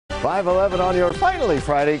5:11 on your finally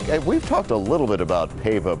Friday. We've talked a little bit about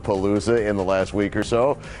Pave-A-Palooza in the last week or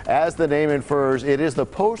so. As the name infers, it is the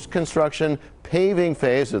post-construction paving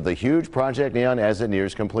phase of the huge Project Neon as it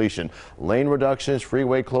nears completion. Lane reductions,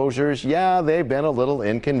 freeway closures, yeah, they've been a little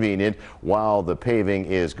inconvenient while the paving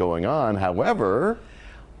is going on. However,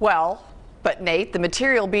 but Nate, the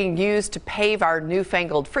material being used to pave our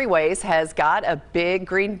newfangled freeways has got a big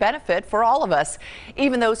green benefit for all of us,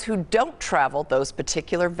 even those who don't travel those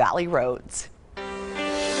particular valley roads.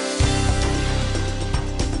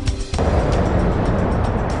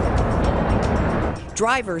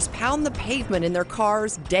 Drivers pound the pavement in their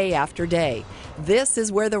cars day after day. This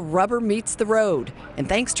is where the rubber meets the road. And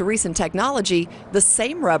thanks to recent technology, the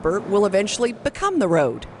same rubber will eventually become the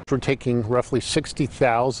road. We're taking roughly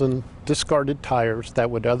 60,000 discarded tires that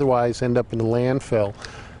would otherwise end up in a landfill,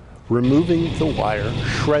 removing the wire,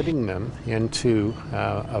 shredding them into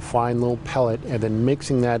a fine little pellet, and then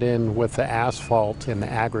mixing that in with the asphalt and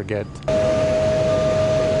the aggregate.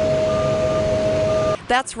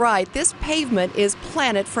 That's right, this pavement is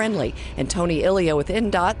planet friendly, and Tony Illia with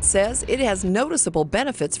NDOT says it has noticeable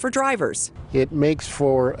benefits for drivers. It makes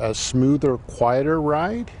for a smoother, quieter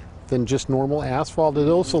ride than just normal asphalt. It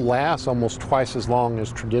also lasts almost twice as long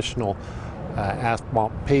as traditional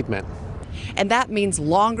asphalt pavement. And that means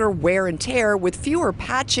longer wear and tear with fewer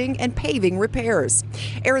patching and paving repairs.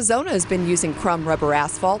 Arizona has been using Crumb Rubber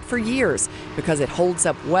Asphalt for years because it holds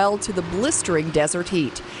up well to the blistering desert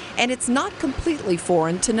heat. And it's not completely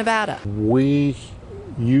foreign to Nevada. We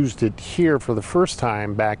used it here for the first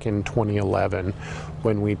time back in 2011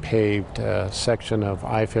 when we paved a section of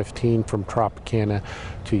I-15 from Tropicana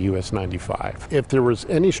to US 95. If there was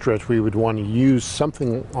any stretch we would want to use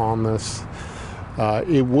something on this,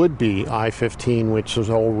 it would be I-15, which is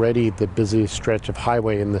already the busiest stretch of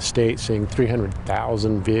highway in the state, seeing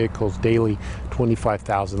 300,000 vehicles daily,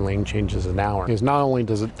 25,000 lane changes an hour. Because not only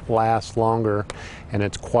does it last longer and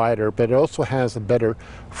it's quieter, but it also has a better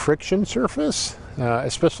friction surface,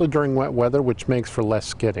 especially during wet weather, which makes for less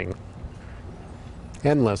skidding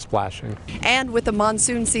and less splashing. And with the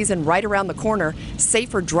monsoon season right around the corner,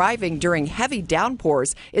 safer driving during heavy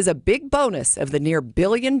downpours is a big bonus of the near $1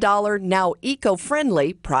 billion, now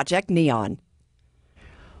eco-friendly Project Neon.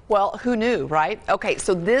 Well, who knew, right? Okay,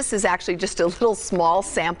 so this is actually just a little small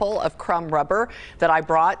sample of Crumb Rubber that I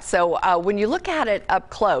brought. So when you look at it up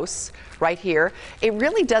close, right here, it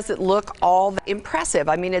really doesn't look all that impressive.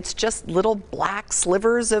 I mean, it's just little black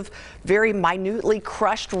slivers of very minutely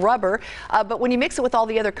crushed rubber. But when you mix it with all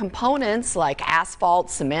the other components like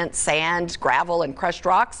asphalt, cement, sand, gravel, and crushed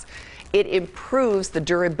rocks, it improves the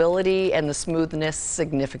durability and the smoothness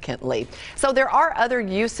significantly. So there are other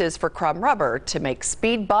uses for Crumb Rubber: to make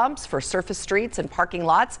speed bumps for surface streets and parking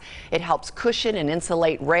lots. It helps cushion and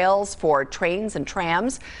insulate rails for trains and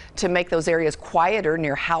trams to make those areas quieter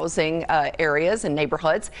near housing areas and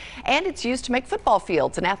neighborhoods. And it's used to make football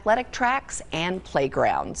fields and athletic tracks and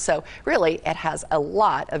playgrounds. So really, it has a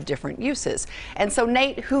lot of different uses. And so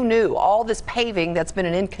Nate, who knew? All this paving that's been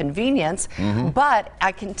an inconvenience, but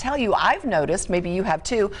I can tell you, I've noticed, maybe you have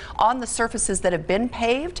too, on the surfaces that have been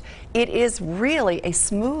paved, it is really a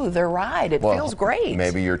smoother ride. It feels great.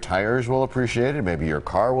 Maybe your tires will appreciate it, maybe your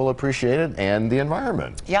car will appreciate it, and the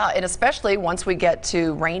environment. Yeah, and especially once we get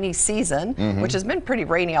to rainy season, which has been pretty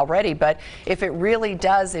rainy already, but if it really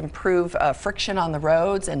does improve friction on the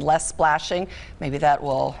roads and less splashing, maybe that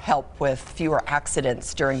will help with fewer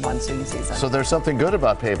accidents during monsoon season. So there's something good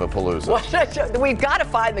about Pave-A-Palooza. We've got to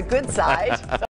find the good side.